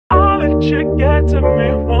let you get to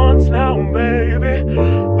me once now, baby,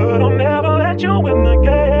 but I'll never let you win the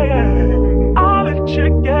game. I'll let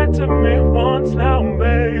you get to me once now,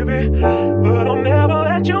 baby, but I'll never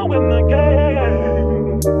let you win the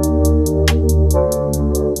game.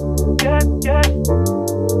 Get, get.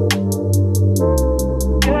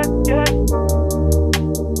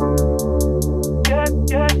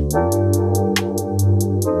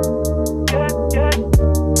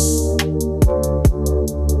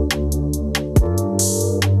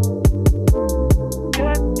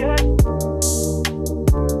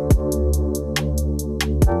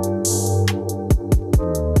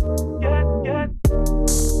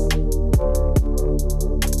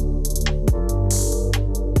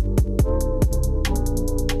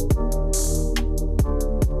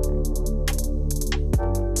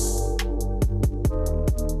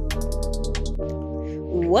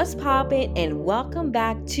 What's poppin', and welcome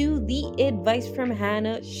back to the Advice from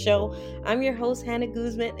Hannah show. I'm your host, Hannah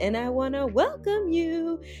Guzman, and I want to welcome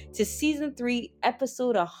you to season 3,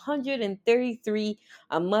 episode 133,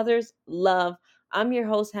 A Mother's Love. I'm your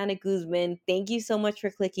host, Hannah Guzman. Thank you so much for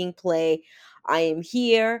clicking play. I am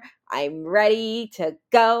here. I'm ready to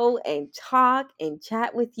go and talk and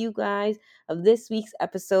chat with you guys of this week's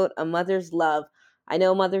episode, A Mother's Love. I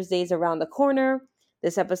know Mother's Day is around the corner.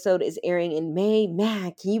 This episode is airing in May.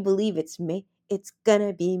 Man, can you believe it's May? It's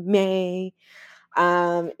gonna be May.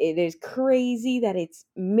 It is crazy that it's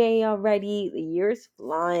May already. The year's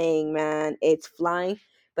flying, man. It's flying.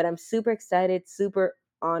 But I'm super excited, super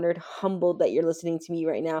honored, humbled that you're listening to me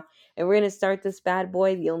right now. And we're gonna start this bad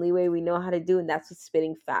boy the only way we know how to do, and that's with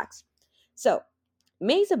spitting facts. So,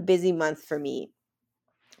 May's a busy month for me.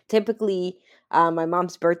 Typically, my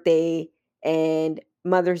mom's birthday and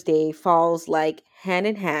Mother's Day falls like hand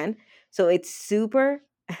in hand. So it's super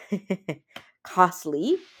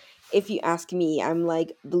costly. If you ask me, I'm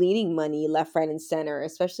like bleeding money left, right, and center,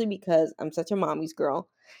 especially because I'm such a mommy's girl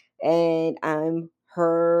and I'm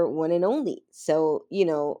her one and only. So,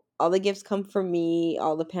 all the gifts come from me,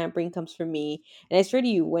 all the pampering comes from me. And I swear to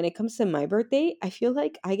you, when it comes to my birthday, I feel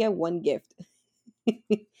like I get one gift.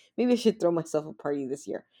 Maybe I should throw myself a party this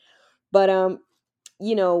year. But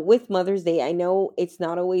with Mother's Day, I know it's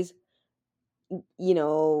not always, you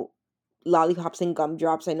know, lollipops and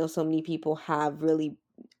gumdrops. I know so many people have really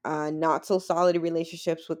not so solid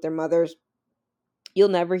relationships with their mothers. You'll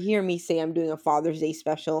never hear me say I'm doing a Father's Day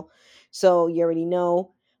special. So you already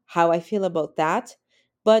know how I feel about that.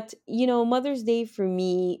 But, Mother's Day for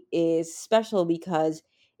me is special because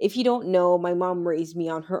if you don't know, my mom raised me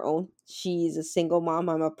on her own. She's a single mom.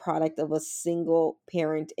 I'm a product of a single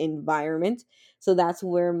parent environment. So that's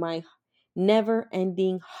where my never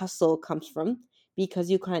ending hustle comes from because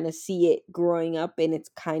you kind of see it growing up and it's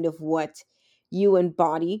kind of what you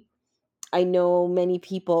embody. I know many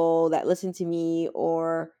people that listen to me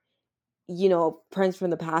or, friends from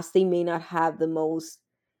the past, they may not have the most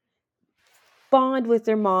bond with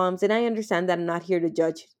their moms. And I understand that I'm not here to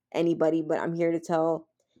judge anybody, but I'm here to tell,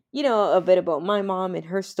 a bit about my mom and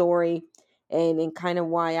her story and kind of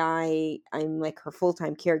why I'm like her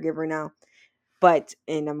full-time caregiver now.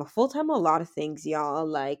 And I'm a full-time a lot of things, y'all.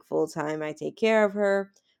 Like full-time I take care of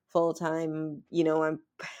her. Full-time, I'm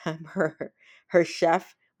I'm her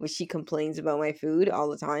chef, which she complains about my food all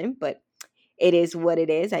the time, but it is what it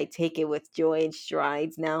is. I take it with joy and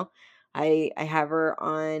strides now. I have her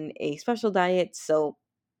on a special diet, so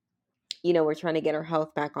we're trying to get her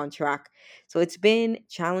health back on track. So it's been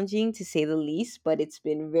challenging to say the least, but it's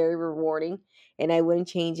been very rewarding, and I wouldn't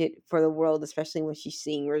change it for the world, especially when she's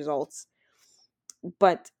seeing results.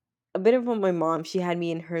 But a bit about my mom, she had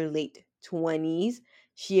me in her late 20s.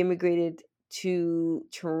 She immigrated to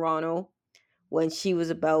Toronto when she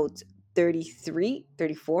was about 33,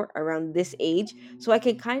 34, around this age. So I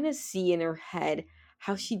can kind of see in her head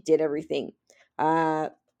how she did everything. Uh,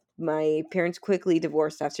 my parents quickly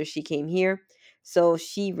divorced after she came here. So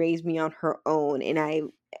she raised me on her own. And I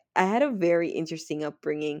had a very interesting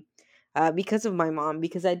upbringing because of my mom,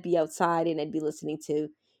 because I'd be outside and I'd be listening to,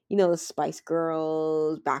 the Spice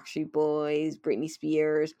Girls, Backstreet Boys, Britney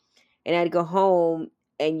Spears. And I'd go home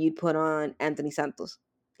and you'd put on Anthony Santos,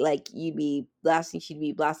 like she'd be blasting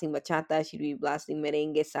bachata, she'd be blasting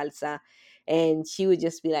merengue, salsa, and she would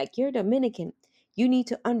just be like, "You're Dominican, you need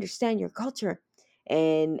to understand your culture."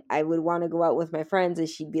 And I would want to go out with my friends, and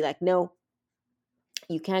she'd be like, "No,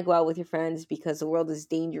 you can't go out with your friends because the world is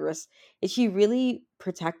dangerous." And she really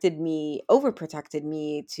protected me, overprotected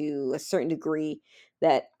me to a certain degree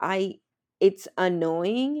that it's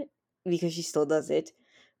annoying because she still does it,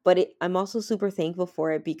 but I'm also super thankful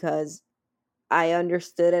for it because I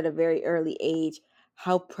understood at a very early age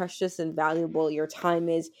how precious and valuable your time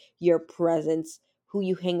is, your presence, who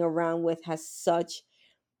you hang around with has such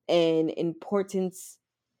an importance,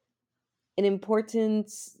 an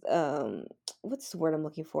importance what's the word I'm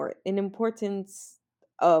looking for, an importance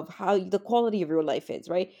of how the quality of your life is,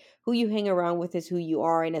 right? Who you hang around with is who you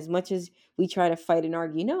are, and as much as we try to fight and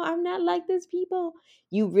argue, no, I'm not like this people,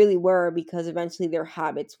 you really were, because eventually their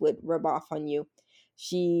habits would rub off on you.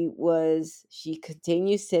 She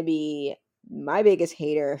continues to be my biggest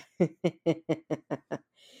hater.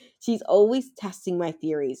 She's always testing my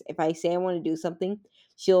theories. If I say I want to do something,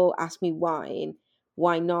 she'll ask me why and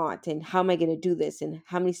why not, and how am I going to do this, and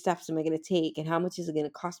how many steps am I going to take, and how much is it going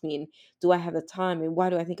to cost me, and do I have the time, and why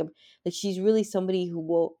do I think I'm like, she's really somebody who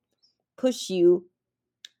will push you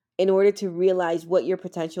in order to realize what your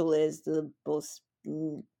potential is. The most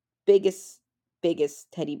biggest,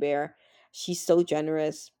 biggest teddy bear. She's so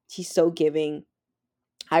generous. She's so giving.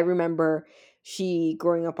 I remember she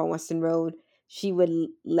growing up on Weston Road, she would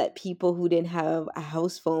let people who didn't have a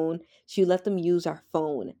house phone, she would let them use our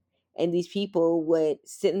phone. And these people would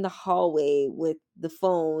sit in the hallway with the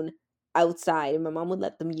phone outside, and my mom would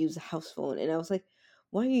let them use the house phone. And I was like,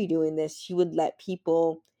 why are you doing this? She would let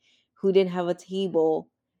people who didn't have a table,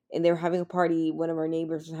 and they were having a party. One of our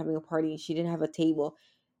neighbors was having a party and she didn't have a table.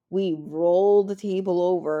 We rolled the table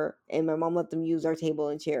over and my mom let them use our table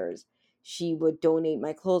and chairs. She would donate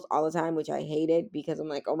my clothes all the time, which I hated because I'm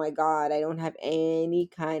like, oh my God, I don't have any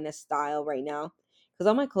kind of style right now. Because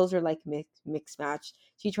all my clothes are like mixed match.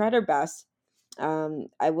 She tried her best.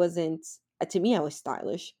 I wasn't, to me, I was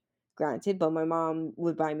stylish, granted, but my mom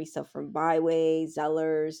would buy me stuff from Byway,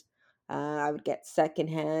 Zellers. I would get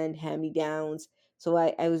secondhand, hand me downs. So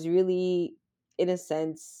I was really, in a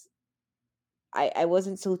sense, I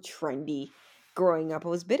wasn't so trendy growing up. I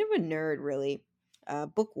was a bit of a nerd, really,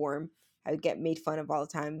 bookworm. I would get made fun of all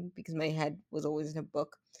the time because my head was always in a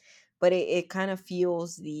book. But it kind of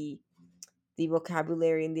fuels the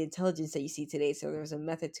vocabulary and the intelligence that you see today. So there was a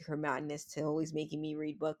method to her madness to always making me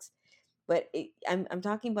read books. But I'm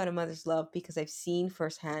talking about a mother's love because I've seen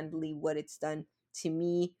firsthandly what it's done to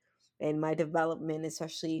me and my development,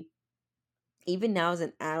 especially even now as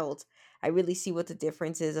an adult. I really see what the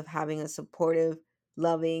difference is of having a supportive,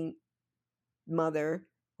 loving mother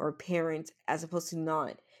or parent as opposed to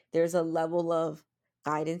not. There's a level of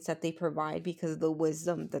guidance that they provide because of the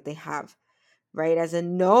wisdom that they have, right? As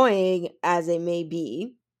annoying as it may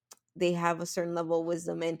be, they have a certain level of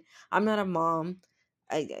wisdom. And I'm not a mom.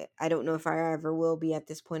 I don't know if I ever will be at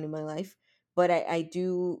this point in my life, but I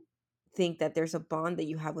do think that there's a bond that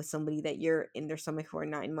you have with somebody that you're in their stomach for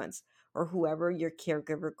 9 months, or whoever your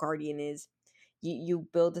caregiver guardian is. You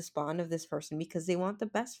build this bond of this person because they want the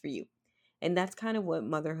best for you. And that's kind of what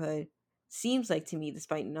motherhood seems like to me,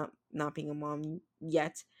 despite not being a mom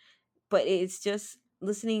yet. But it's just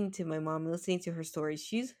listening to my mom and listening to her stories.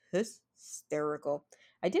 She's hysterical.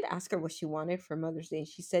 I did ask her what she wanted for Mother's Day, and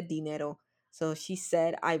she said dinero. So she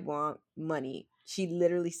said, I want money. She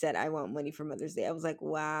literally said, I want money for Mother's Day. I was like,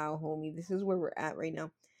 wow, homie, this is where we're at right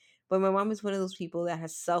now. But my mom is one of those people that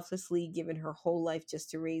has selflessly given her whole life just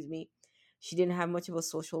to raise me. She didn't have much of a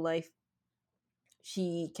social life.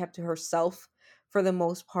 She kept to herself for the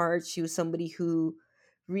most part. She was somebody who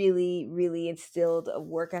really, really instilled a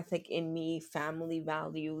work ethic in me, family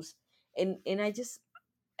values. And I just,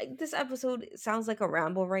 this episode sounds like a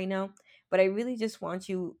ramble right now, but I really just want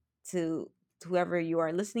you to, whoever you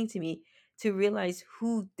are listening to me, to realize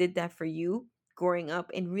who did that for you growing up,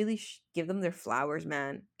 and really give them their flowers,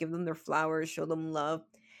 man. Give them their flowers, show them love.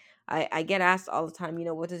 I get asked all the time,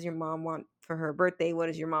 what does your mom want for her birthday? What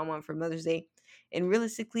does your mom want for Mother's Day? And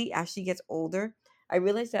realistically, as she gets older, I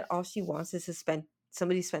realize that all she wants is to spend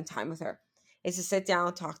somebody to spend time with her. Is to sit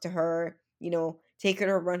down, talk to her, take her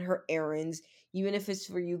to run her errands, even if it's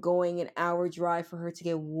for you going an hour drive for her to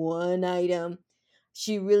get one item.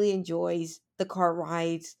 She really enjoys the car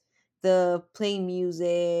rides, the playing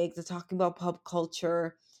music, the talking about pop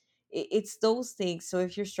culture. It's those things. So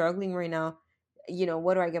if you're struggling right now,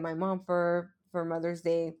 what do I get my mom for Mother's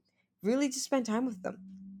Day? Really just spend time with them.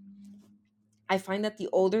 I find that the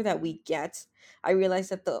older that we get, I realize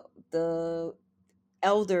that the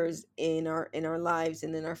elders in our lives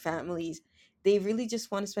and in our families, they really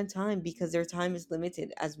just want to spend time because their time is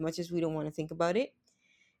limited. As much as we don't want to think about it,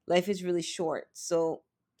 life is really short. So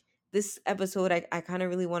this episode, I kind of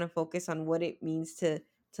really want to focus on what it means to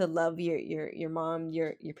love your mom,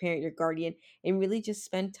 your parent, your guardian, and really just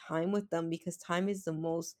spend time with them, because time is the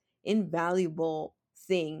most invaluable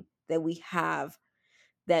thing that we have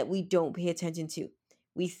that we don't pay attention to.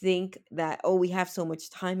 We think that, oh, we have so much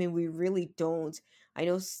time, and we really don't. I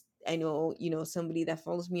know somebody that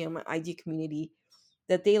follows me on my IG community.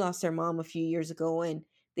 that they lost their mom a few years ago, and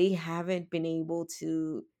they haven't been able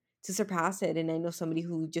to surpass it. And I know somebody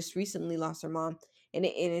who just recently lost their mom, and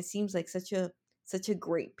it seems like such a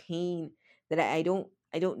great pain that I don't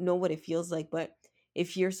know what it feels like. But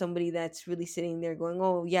if you're somebody that's really sitting there going,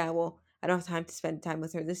 oh yeah, well, I don't have time to spend time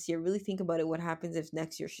with her this year, really think about it. What happens if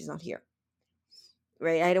next year she's not here,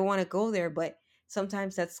 right? I don't want to go there, but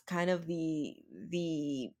sometimes that's kind of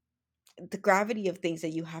the gravity of things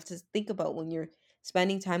that you have to think about when you're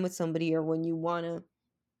spending time with somebody, or when you want to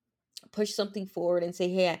push something forward and say,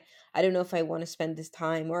 hey, I don't know if I want to spend this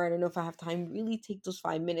time, or I don't know if I have time. Really take those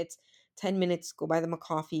 5 minutes, 10 minutes, go buy them a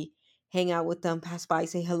coffee, hang out with them, pass by,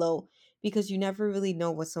 say hello, because you never really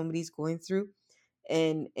know what somebody's going through.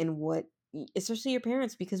 And what, especially your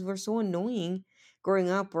parents, because we're so annoying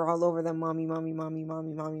growing up. We're all over them, mommy, mommy, mommy,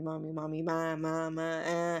 mommy, mommy, mommy, mommy, ma, ma,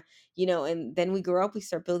 ma, and then we grow up, we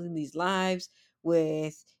start building these lives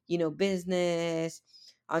with, business,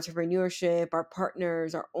 entrepreneurship, our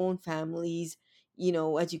partners, our own families,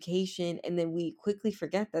 education. And then we quickly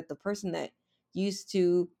forget that the person that used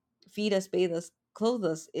to feed us, bathe us, clothe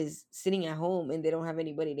us is sitting at home, and they don't have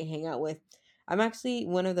anybody to hang out with. I'm actually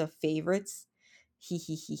one of the favorites. He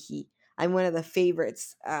he he he. I'm one of the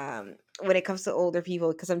favorites when it comes to older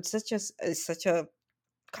people, because I'm such a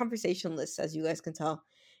conversationalist, as you guys can tell,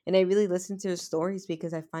 and I really listen to their stories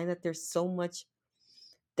because I find that there's so much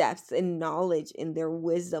depth and knowledge in their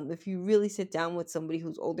wisdom. If you really sit down with somebody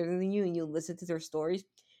who's older than you and you listen to their stories,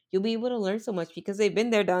 you'll be able to learn so much because they've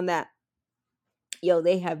been there, done that. Yo,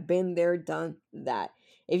 they have been there, done that.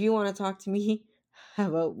 If you want to talk to me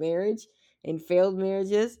about marriage and failed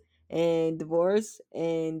marriages and divorce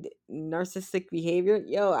and narcissistic behavior,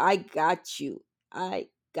 yo, I got you. I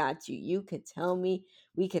got you. You could tell me,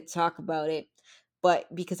 we could talk about it. But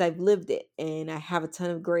because I've lived it and I have a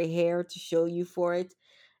ton of gray hair to show you for it,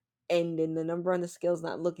 and then the number on the scale is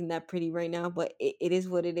not looking that pretty right now, but it is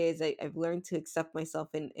what it is. I've learned to accept myself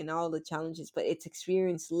in all the challenges, but it's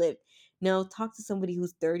experience lived. Now talk to somebody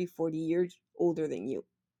who's 30, 40 years older than you.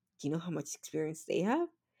 Do you know how much experience they have?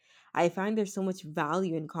 I find there's so much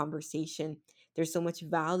value in conversation. There's so much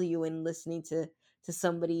value in listening to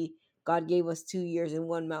somebody. God gave us 2 ears and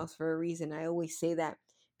one mouth for a reason. I always say that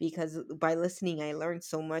because by listening I learned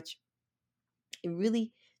so much. And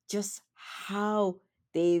really just how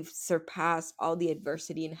they've surpassed all the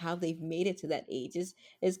adversity and how they've made it to that age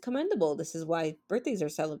is commendable. This is why birthdays are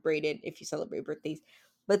celebrated, if you celebrate birthdays.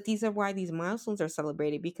 But these are why these milestones are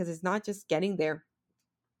celebrated, because it's not just getting there,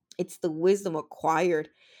 it's the wisdom acquired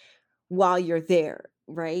while you're there,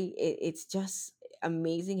 right? It's just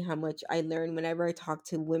amazing how much I learn whenever I talk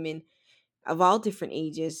to women of all different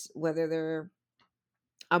ages, whether they're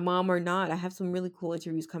a mom or not. I have some really cool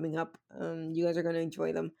interviews coming up. You guys are going to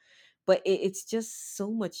enjoy them. But it's just so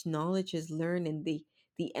much knowledge is learned, and the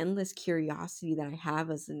endless curiosity that I have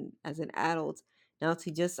as an adult now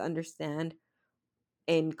to just understand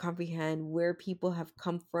and comprehend where people have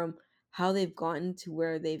come from, how they've gotten to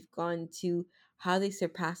where they've gone to, how they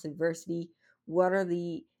surpass adversity, what are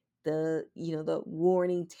the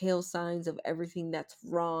warning tail signs of everything that's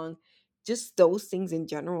wrong. Just those things in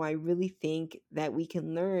general, I really think that we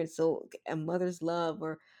can learn. So a mother's love,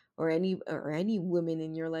 or any woman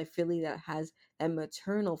in your life really that has a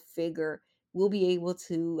maternal figure will be able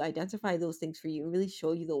to identify those things for you and really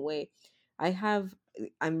show you the way.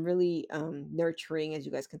 I'm really nurturing, as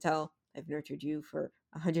you guys can tell. I've nurtured you for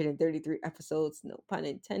 133 episodes, no pun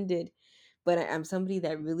intended. But I'm somebody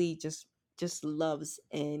that really just loves,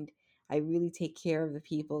 and I really take care of the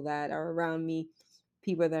people that are around me,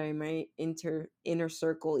 people that are in my inner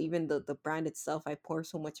circle. Even the brand itself, I pour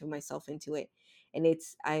so much of myself into it, and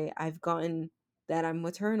I've gotten that I'm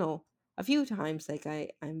maternal a few times. Like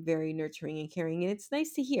I'm very nurturing and caring, and it's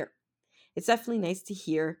nice to hear. It's definitely nice to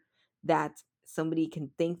hear that somebody can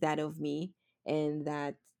think that of me, and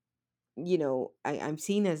that I'm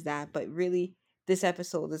seen as that. But really, this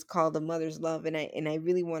episode is called "The Mother's Love," and I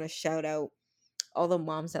really want to shout out all the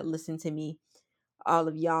moms that listen to me, all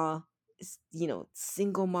of y'all.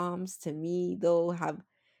 Single moms, to me though, have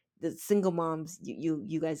the single moms.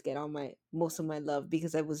 You guys get all my most of my love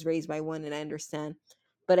because I was raised by one and I understand.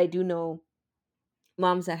 But I do know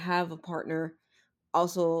moms that have a partner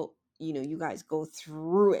also. You guys go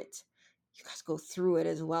through it. You guys go through it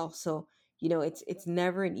as well. So it's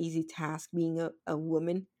never an easy task being a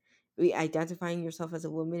woman, identifying yourself as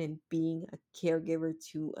a woman and being a caregiver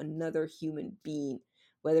to another human being,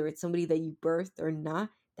 whether it's somebody that you birthed or not.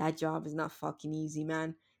 That job is not fucking easy,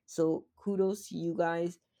 man. So kudos to you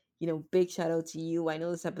guys. Big shout out to you. I know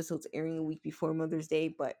this episode's airing a week before Mother's Day,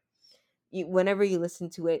 but whenever you listen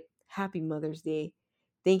to it, happy Mother's Day.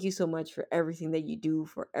 Thank you so much for everything that you do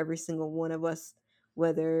for every single one of us,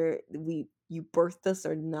 whether you birthed us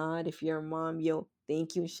or not. If you're a mom, yo,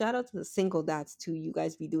 thank you. And shout out to the single dads too. You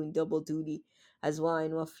guys be doing double duty as well. I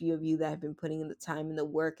know a few of you that have been putting in the time and the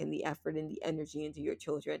work and the effort and the energy into your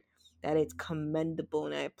children. That it's commendable,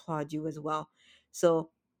 and I applaud you as well. So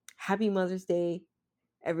happy Mother's Day,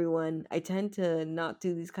 everyone. I tend to not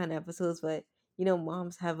do these kind of episodes, but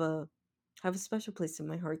moms have a special place in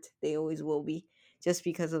my heart. They always will be, just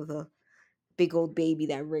because of the big old baby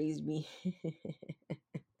that raised me.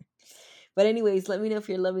 But anyways, let me know if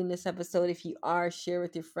you're loving this episode. If you are, share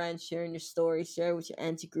with your friends, share in your story, share with your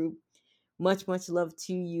auntie group. Much, much love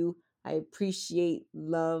to you. I appreciate,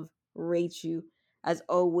 love, rate you. As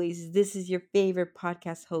always, this is your favorite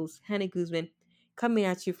podcast host, Hannah Guzman, coming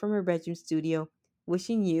at you from her bedroom studio,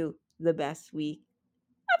 wishing you the best week.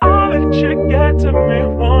 I'll let you get to me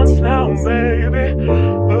once now, baby,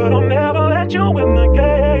 but I'll never let you win the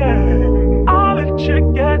game. I'll let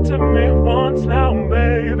you get to me once now,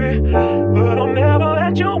 baby,